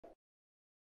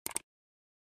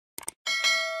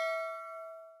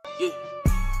Yeah,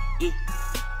 yeah.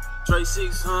 Trey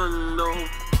 600,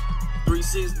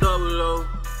 3600.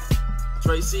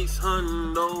 Trey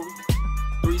 600,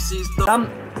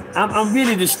 3600. I'm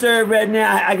really disturbed right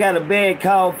now. I got a bad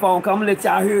call phone call. I'm gonna let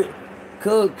y'all hear it.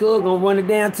 Cuz gonna run it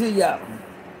down to y'all.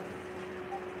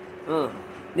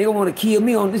 Nigga wanna kill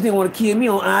me on this. Nigga wanna kill me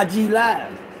on IG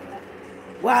Live.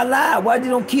 Why lie? Why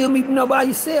you don't kill me by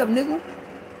yourself, nigga?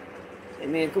 Hey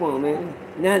man, come on, man.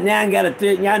 Now I got a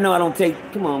threat. Y'all know I don't take.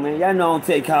 Come on, man. Y'all know I don't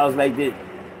take calls like that.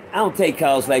 I don't take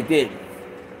calls like that.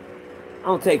 I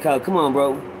don't take calls. Come on,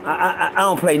 bro. I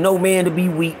don't play no man to be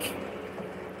weak.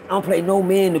 I don't play no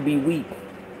man to be weak.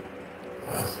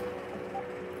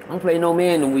 I don't play no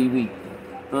man to be weak.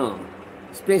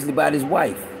 Especially by this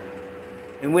wife.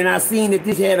 And when I seen that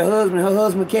this had a husband, her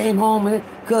husband came home and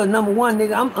cause number one,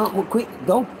 nigga, I'm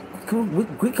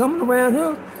quit coming around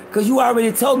here. Cause you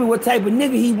already told me what type of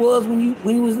nigga he was when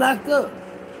he was locked up.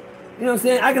 You know what I'm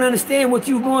saying? I can understand what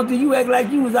you were going through. You act like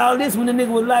you was all this when the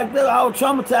nigga was locked up, all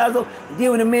traumatized. And then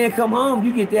when the man come home,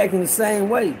 you get to acting the same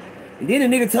way. And then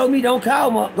the nigga told me, don't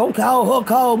call her,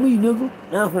 call me, nigga.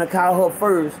 Now I'm gonna call her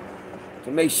first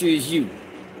to make sure it's you.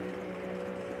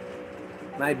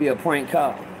 Might be a prank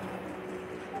call.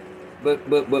 But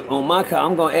on my call,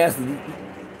 I'm gonna ask her.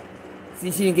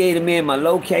 See, she gave the man my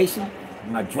location,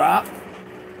 my drop.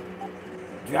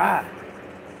 Drive.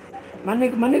 My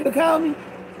nigga called me.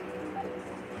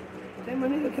 Say my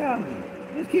nigga called me.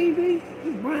 This King B?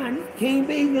 This Brian, this King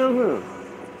B down here.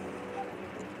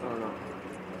 Oh no.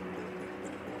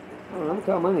 I'm gonna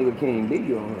call my nigga King B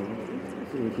on her.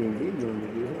 Let's see what King B doing to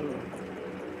do.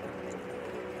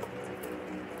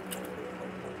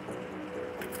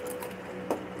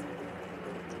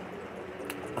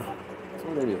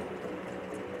 What that is?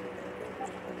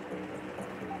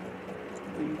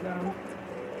 You got him?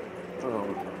 Oh.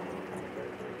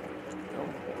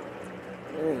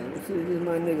 Man, this is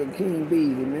my nigga King B,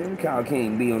 man. Call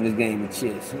King B on this game of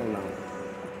chess. Hold on.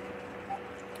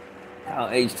 Call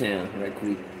H-Town right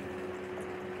quick.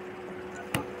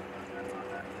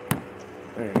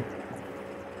 Man.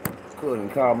 Couldn't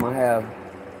call my house.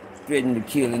 Threatening to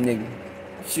kill a nigga.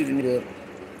 Shooting it up.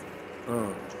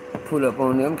 Pull up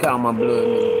on them. I'm calling my blood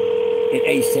nigga. In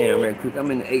H-Town right quick.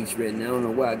 I'm in the H right now. I don't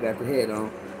know why I got the hat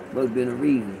on. Must have been a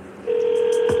reason.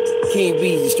 King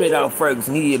B's straight out of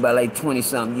Ferguson. He about like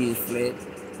 20-something years flat.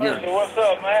 Percy, what's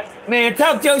up, man? Man,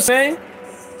 talk to your man.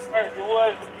 Percy,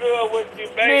 what's good with you,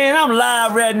 baby? Man, I'm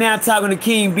live right now talking to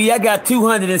King B. I got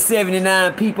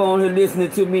 279 people on here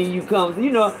listening to me. You come, you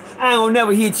know, I ain't gonna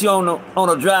never hit you on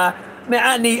a drive.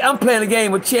 Man, I'm playing a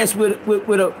game of chess with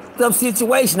a tough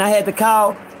situation. I had to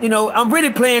call. You know, I'm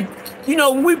really playing. You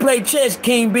know, when we play chess,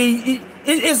 King B,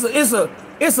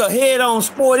 it's a head-on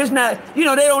sport. It's not. You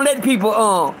know, they don't let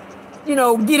people you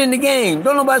know, get in the game.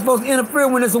 Don't nobody supposed to interfere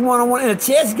when it's a one-on-one in a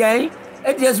chess game.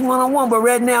 It's just one-on-one. But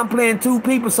right now I'm playing two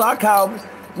people, so I called.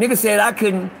 Nigga said I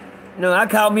couldn't. You know, I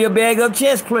called me a bag-up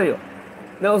chess player. You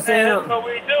know what I'm saying? Man, that's what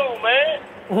we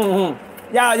do,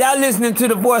 man. Y'all listening to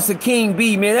the voice of King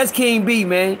B, man. That's King B,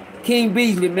 man. King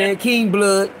Beasley, man. King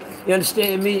Blood. You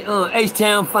understand me?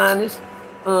 H-Town finest.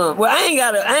 Well, I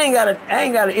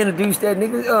ain't gotta introduce that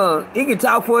nigga. He can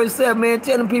talk for himself, man.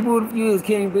 Tell them people who you is,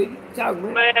 King B. Talk,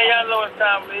 man. Man, y'all know what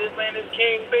time it is, man. It's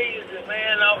King Beasley,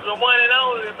 man. The one and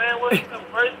only, man. What's the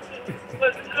person?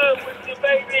 What's good with you,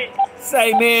 baby?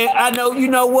 Say, man, I know, you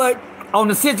know what? On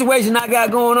the situation I got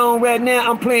going on right now,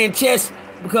 I'm playing chess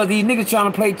because these niggas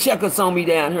trying to play checkers on me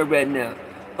down here right now.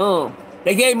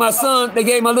 They gave my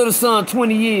little son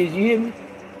 20 years, you hear me? You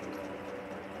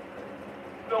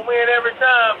gonna win every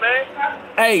time, man.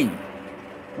 Hey,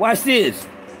 watch this.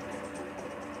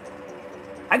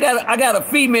 I got a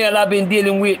female I've been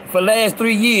dealing with for the last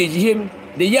 3 years, you hear me?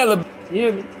 The yellow, you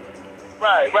hear me?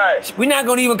 Right. We're not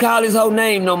gonna even call his whole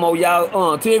name no more,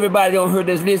 y'all. To everybody on here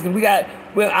that's listening,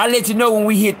 I'll let you know when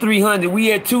we hit 300.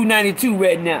 We at 292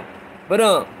 right now.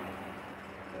 But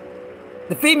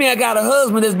the female got a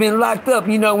husband that's been locked up.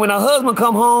 You know, when her husband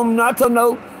come home, you know, I told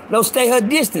her no, stay her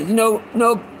distance. You know,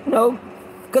 no.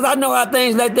 Cause I know how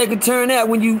things like that can turn out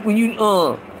when you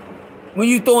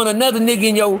throwing another nigga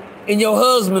in your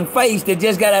husband's face that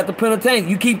just got out the penitentiary.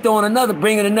 You keep throwing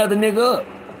bringing another nigga up.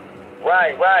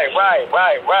 Right.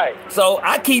 So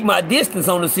I keep my distance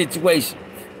on the situation.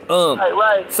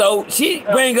 Right. So she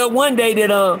bring up one day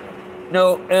that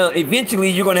eventually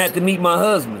you're gonna have to meet my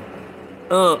husband.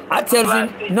 I tell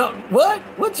her, no, what?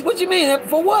 What you mean?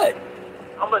 For what?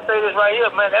 I'm gonna say this right here,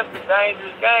 man. That's the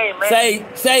dangerous game, man.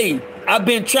 Say, I've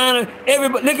been trying to.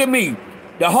 Everybody, look at me.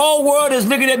 The whole world is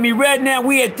looking at me right now.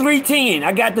 We at 310.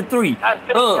 I got the 3.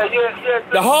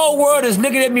 The The whole world is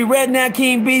looking at me right now,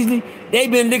 King Beasley. They've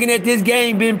been looking at this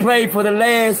game being played for the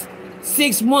last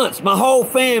 6 months. My whole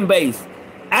fan base.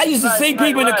 I used to see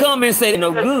people in the comments say,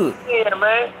 no good. Yeah,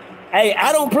 man. Hey,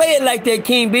 I don't play it like that,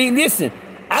 King B. Listen,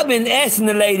 I've been asking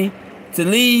the lady to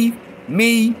leave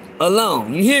me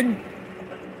alone. You hear me?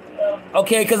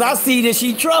 Okay, because I see that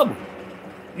she trouble.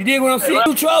 You dig what I'm saying?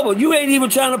 You trouble. You ain't even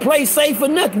trying to play safe or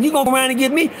nothing. You gonna go around and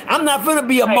get me? I'm not finna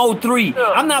be a Mo3.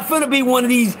 I'm not finna be one of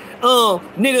these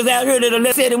niggas out here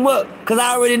that'll set him up. Cause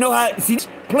I already know how. See,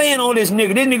 playing on this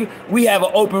nigga. This nigga, we have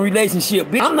an open relationship.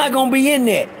 I'm not gonna be in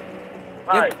that.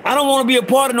 Right. I don't want to be a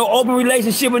part of no open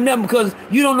relationship with them because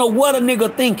you don't know what a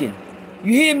nigga thinking.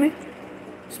 You hear me?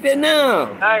 Spit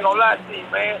now. I ain't gonna lie to you,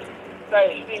 man.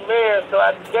 Say, she married, so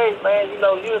at the gate, man, you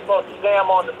know, you was supposed to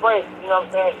jam on the brakes. You know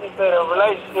what I'm saying? She said a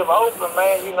relationship open,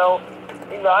 man, you know,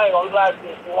 I ain't gonna lie to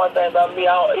you. One thing about me,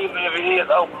 even if it is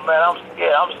open, man, I'm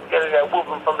scared. I'm scared of that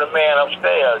whooping from the man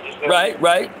upstairs. You see right.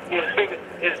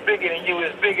 It's bigger than you.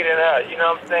 It's bigger than her. You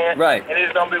know what I'm saying? Right. And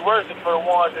it's gonna be worse for the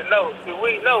ones that know. See,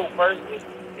 we know, Percy.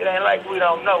 It ain't like we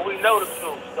don't know. We know the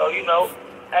truth. So, you know,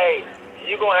 hey,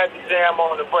 you're going to have to jam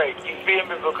on the brake. You feel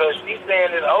me? Because she's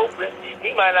saying it's open.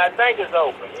 He might not think it's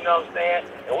open. You know what I'm saying?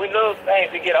 And we know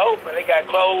things that get open. They got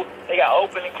closed. They got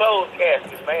open and closed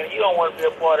caskets, man. You don't want to be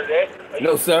a part of that.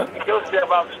 No, sir. You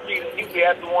yourself out the street and you be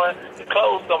at the one to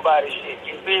close somebody's shit.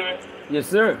 You feel me? Yes,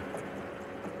 sir.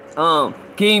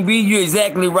 King B, you're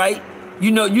exactly right.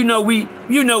 You know we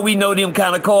know them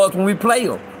kind of cards when we play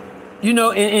them. You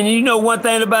know, and you know one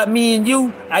thing about me and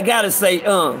you, I gotta say,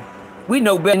 we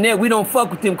know better than that. We don't fuck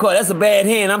with them cards. That's a bad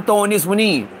hand. I'm throwing this one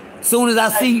in. Soon as I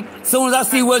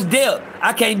see what's dealt,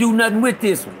 I can't do nothing with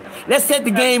this one. Let's set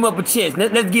the game up a chest.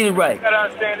 Let's get it right. You gotta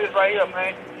understand this right here,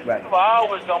 man. Right. He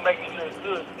always gonna make it look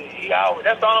good.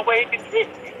 That's the only way he can trick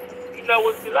you. You know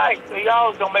what you like, so he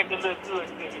always gonna make it look good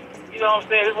to you. You know what I'm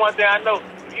saying? This one thing I know.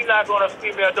 You're not going to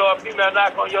female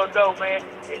knock on your door, man.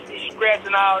 And she's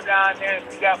scratching all down there.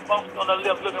 And she got bumps on her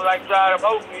lip looking like dried up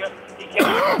oatmeal. He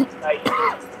can't, like,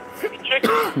 he tricked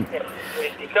her.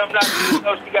 She comes out, you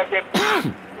know, she got that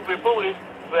booty.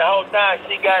 But the whole time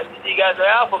she got the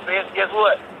alphabet. Guess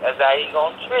what? That's how he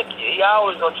going to trick you. He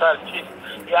always going to try to trick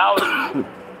you. He always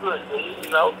good, you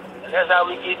know. And that's how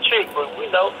we get tricked. But we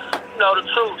know the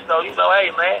truth. So, you know, hey,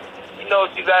 man. You know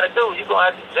what you gotta do. You're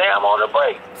gonna have to jam on the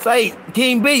brake. Say,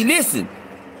 King B, listen.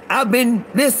 I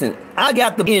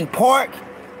got the in park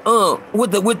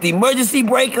with the emergency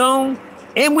brake on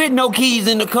and with no keys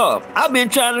in the car. I've been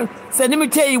trying to say, let me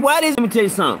tell you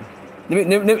something. Let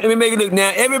me make it look.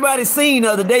 Now, everybody seen the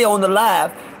other day on the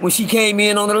live when she came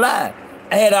in on the live.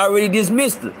 I had already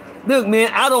dismissed her. Look,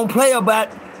 man, I don't play about,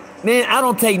 man, I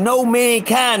don't take no man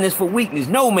kindness for weakness.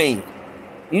 No man.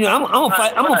 You know, I'm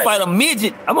gonna fight a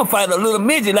midget. I'm gonna fight a little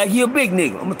midget like he a big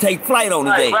nigga. I'm gonna take flight on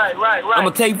his day. Right. I'm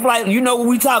gonna take flight. You know what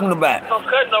we talking about. Don't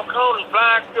cut no corners,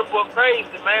 blind, cripple, crazy,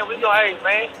 man. We go, hey,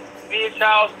 man. Me and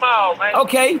Charles Small, man.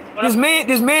 Okay,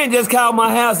 this man just called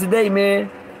my house today, man.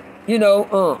 You know,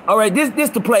 all right, this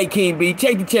the play, King B.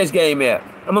 Check the chess game out.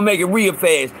 I'm gonna make it real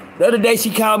fast. The other day she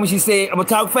called me. She said, I'm gonna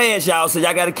talk fast, y'all, so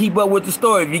y'all gotta keep up with the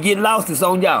story. If you get lost, it's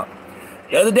on y'all.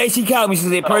 The other day she called me. She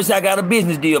said, Percy, I got a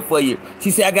business deal for you.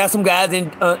 She said, I got some guys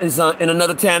in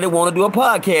another town that want to do a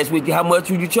podcast with you. How much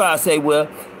would you try? I say, well,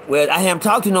 I haven't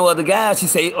talked to no other guys. She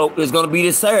said, oh, it's going to be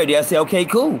this Saturday. I said, okay,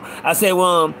 cool. I said,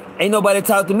 well, ain't nobody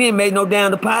talked to me and made no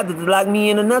damn deposit to lock me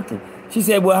in or nothing. She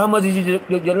said, well, how much is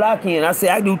your lock in? I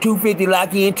said, I do $250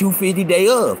 lock in, $250 day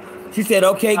of. She said,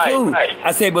 okay, cool.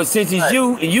 I said, but since it's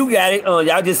you and you got it,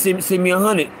 y'all just send me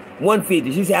 $100,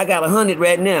 $150. She said, I got $100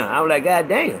 right now. I was like, God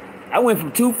damn. I went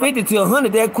from $250 to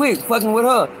 $100 that quick, fucking with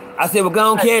her. I said, well,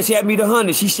 go on, cash at me the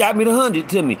 $100. She shot me the $100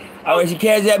 to me. All right, she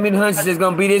cashed at me the $100. She said, it's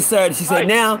going to be this Saturday. She said,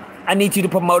 now I need you to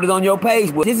promote it on your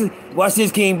page. Well, watch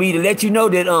this, King B, to let you know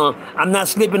that I'm not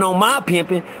slipping on my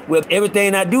pimping. Well,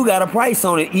 everything I do got a price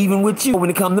on it, even with you when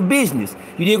it comes to business.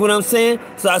 You dig what I'm saying?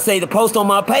 So I say the post on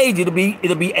my page, it'll be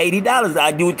 $80.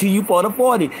 I do it to you for the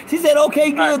 $40. She said,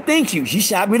 okay, good, thank you. She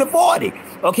shot me the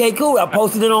 $40. Okay, cool. I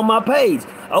posted it on my page.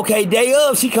 Okay, day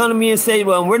of, she come to me and say,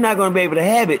 well, we're not going to be able to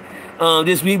have it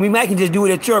this week. We might can just do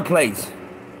it at your place.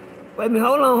 Wait a minute,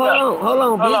 hold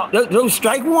on. Those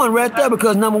strike one right there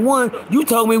because number one, you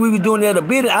told me we were doing that a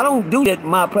bit. I don't do that at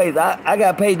my place. I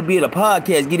got paid to be at a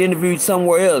podcast, get interviewed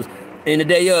somewhere else in the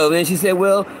day of. And she said,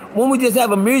 well, when we just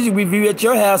have a music review at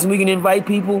your house and we can invite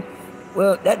people,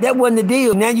 well, that wasn't the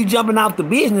deal. Now you jumping off the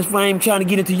business frame trying to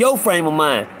get into your frame of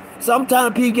mind. So I'm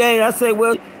trying to peep game. I say,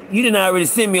 well, you didn't already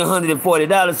send me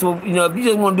 $140. So, you know, if you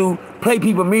just want to play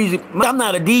people music, I'm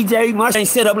not a DJ. My ain't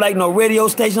set up like no radio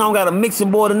station. I don't got a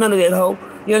mixing board or none of that hoe.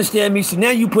 You understand me? So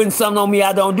now you putting something on me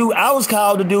I don't do. I was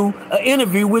called to do an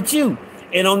interview with you.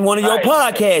 and on one of your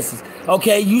podcasts.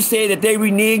 Okay, you said that they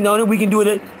reneged on it. We can do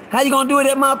it. How you gonna do it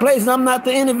at my place? And I'm not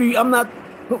the interview. I'm not.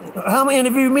 How am I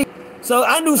interview me? So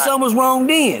I knew something was wrong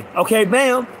then. Okay,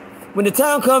 bam. When the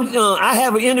time comes, I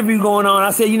have an interview going on.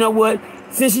 I said, you know what?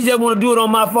 Since she just want to do it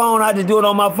on my phone, I just do it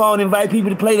on my phone. Invite people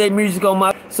to play their music on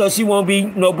my, so she won't be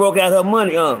broke out her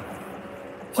money.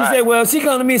 She said, well, she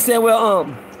come to me and said, well,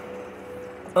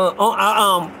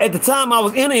 at the time I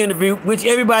was in the interview, which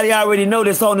everybody already know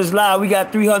that's on this live. We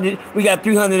got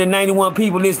 391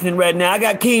 people listening right now. I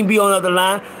got King B on the other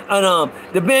line, and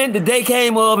the day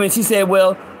came up, and she said,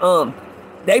 well,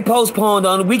 they postponed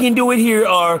on it. We can do it here,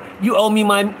 or you owe me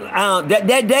my.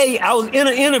 That day I was in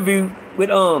an interview with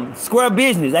Square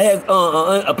Business. I had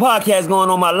a podcast going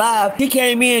on my live. He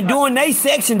came in doing their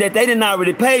section that they didn't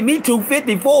already pay me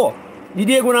 $250 for. You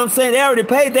dig what I'm saying? They already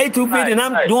paid they $250, and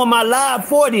I'm doing my live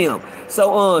for them.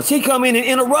 So she come in and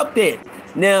interrupt that.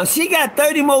 Now she got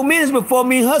 30 more minutes before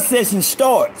me and her session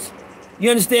starts.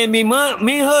 You understand me? Me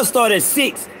and her start at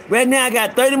 6. Right now I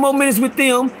got 30 more minutes with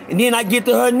them, and then I get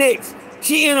to her next.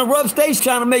 She interrupts stage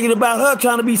trying to make it about her,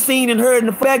 trying to be seen and heard in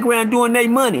the background doing their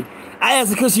money. I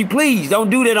asked her, could she please don't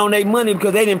do that on their money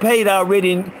because they didn't pay it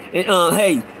already. And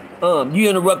hey, you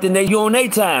interrupting you on their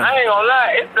time. I ain't gonna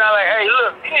lie, it sound like, hey,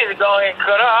 look, you need to go ahead and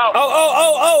cut her out.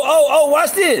 Oh,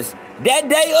 watch this. That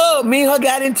day me and her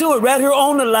got into it right here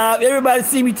on the live. Everybody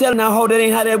see me telling her, that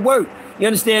ain't how that work. You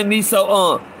understand me?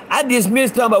 So I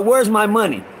dismissed her, but where's my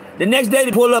money? The next day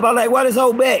they pull up, I'm like, why this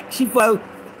whole back?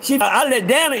 I let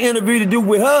down an interview to do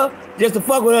with her, just to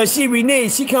fuck with her. She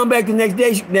reneged. She come back the next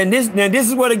day. Now this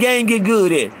is where the game get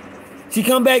good at. She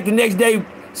come back the next day,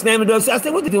 slamming the door. I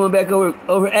said, what you doing back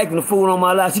over acting a fool on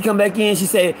my life? She come back in. She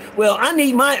said, well, I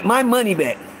need my money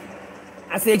back.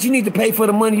 I said, you need to pay for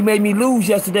the money you made me lose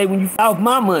yesterday when you off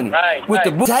my money. With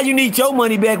the books. How you need your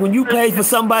money back when you paid for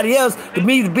somebody else to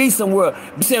me to be somewhere?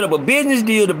 You set up a business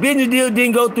deal. The business deal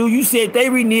didn't go through. You said they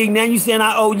reneged. Now you saying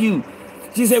I owe you.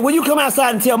 She said, well, you come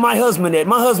outside and tell my husband that.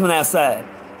 My husband outside.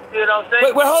 You know what I'm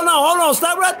saying? Wait, hold on.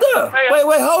 Stop right there. Hey,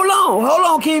 wait, hold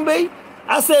on, King B.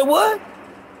 I said, what?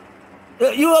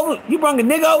 You bring a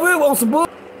nigga over here on some bull?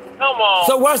 Come on.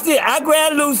 So watch this. I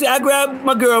grab Lucy, I grab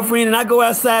my girlfriend, and I go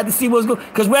outside to see what's going on.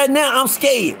 Because right now, I'm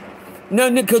scared.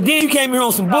 Because then you came here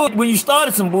on some bull when you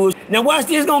started some bull. Now watch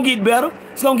this. It's going to get better.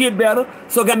 It's going to get better.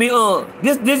 So got me,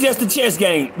 this just the chess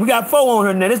game. We got 4 on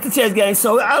her now. This the chess game.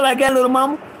 So I like that little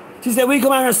mama. She said, we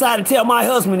come out here inside and tell my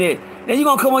husband that. Now you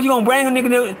gonna come on, you gonna bring a nigga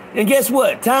there, and guess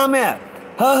what? Time out.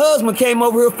 Her husband came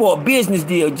over here for a business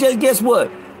deal. Just guess what?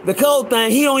 The cold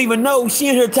thing, he don't even know. She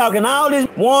in here talking all this,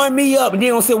 warming me up, and then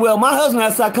gonna say, well, my husband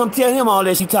outside, come tell him all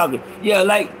that she talking. Yeah,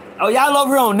 like, oh, y'all over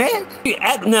here on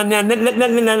that?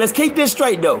 Now, let's keep this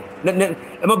straight though. I'm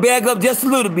gonna back up just a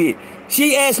little bit.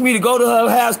 She asked me to go to her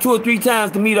house 2 or 3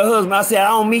 times to meet her husband. I said, I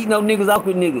don't meet no niggas out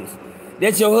with niggas.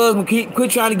 That's your husband.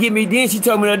 Quit trying to get me. Then she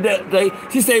told me that day.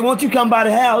 She said, won't you come by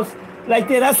the house like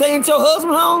that? I said, ain't your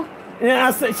husband home?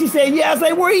 And she said, yeah. I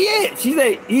said, where he at? She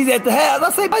said, he's at the house. I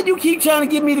said, why you keep trying to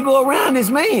get me to go around this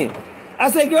man?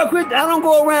 I said, girl, quit. I don't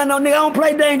go around no nigga. I don't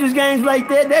play dangerous games like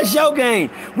that. That's your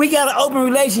game. We got an open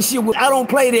relationship. I don't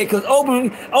play that because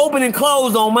open and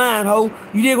closed on mine, ho.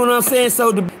 You dig what I'm saying?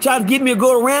 So to try to get me to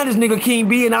go around this nigga King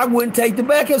B, and I wouldn't take the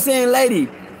back. I kept saying, lady,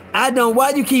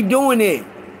 why you keep doing that?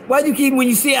 Why you keep when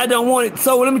you see I don't want it?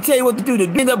 So let me tell you what to do. To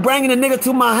end up bringing the nigga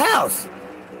to my house.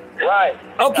 Right.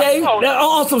 Okay. Now,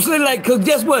 on some shit like, cause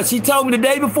guess what? She told me the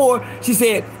day before. She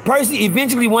said, Percy,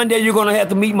 eventually one day you're gonna have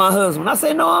to meet my husband. I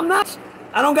said, no, I'm not.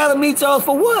 I don't gotta meet y'all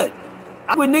for what?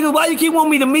 Niggas, why you keep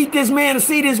wanting me to meet this man and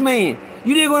see this man?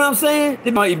 You dig what I'm saying?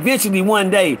 Eventually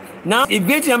one day. Now,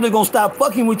 eventually I'm just gonna stop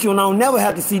fucking with you and I'll never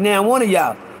have to see now one of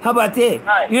y'all. How about that?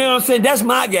 Right. You know what I'm saying? That's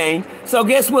my game. So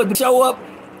guess what? To show up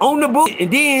on the book,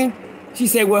 and then she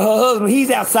said, well, her husband,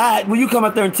 he's outside. Will you come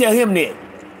out there and tell him that?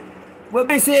 Well,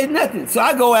 they said nothing. So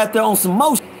I go out there on some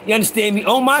motion. You understand me?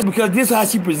 On my, because this is how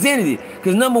she presented it.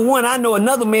 Because number one, I know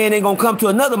another man ain't gonna come to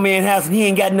another man's house and he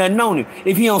ain't got nothing on him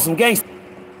if he on some gangster.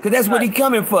 Because that's what he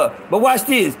coming for. But watch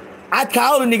this. I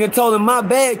called a nigga and told him my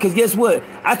bad, because guess what?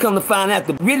 I come to find out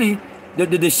the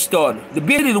starter. The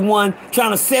Billy the one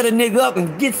trying to set a nigga up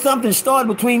and get something started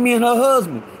between me and her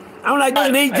husband. I'm like,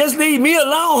 just leave me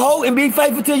alone, ho, and be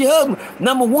faithful to your husband.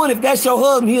 Number one, if that's your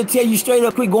husband, he'll tell you straight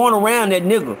up, quit going around that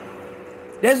nigga.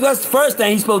 That's the first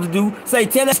thing he's supposed to do. Say,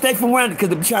 tell that stay from around because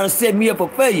they're trying to set me up for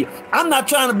failure. I'm not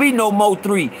trying to be no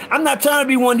Mo3. I'm not trying to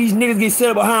be one of these niggas get set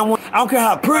up behind one. I don't care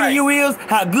how pretty you is,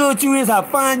 how good you is, how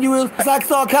fine you is. If I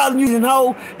start calling you an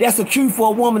hoe, that's the truth for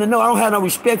a woman to know. I don't have no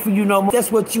respect for you no more.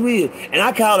 That's what you is. And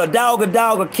I call a dog,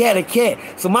 a cat, a cat.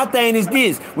 So my thing is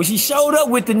this. When she showed up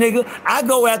with the nigga, I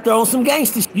go after her on some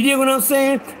gangster shit. You dig what I'm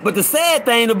saying? But the sad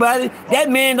thing about it, that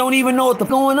man don't even know what's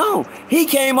going on. He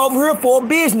came over here for a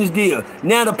business deal.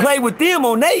 Now the play with them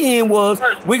on their end was,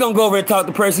 we're going to go over and talk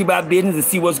to Percy about business and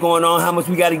see what's going on, how much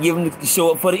we got to give him to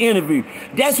show up for the interview.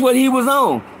 That's what he was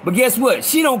on. But guess what?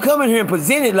 She don't come in here and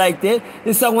present it like that.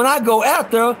 And so when I go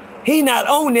after her, he not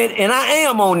on it and I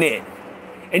am on it.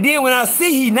 And then when I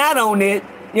see he not on it,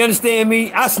 you understand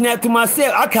me? I snap to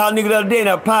myself. I called nigga the other day and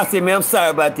I said, man, I'm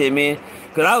sorry about that, man.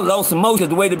 Because I was on some motion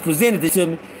the way they presented it to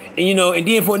me. And, you know, and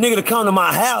then for a nigga to come to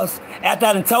my house after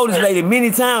I done told this lady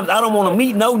many times, I don't want to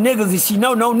meet no niggas, and she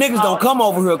know no niggas don't come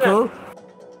over here, cuz.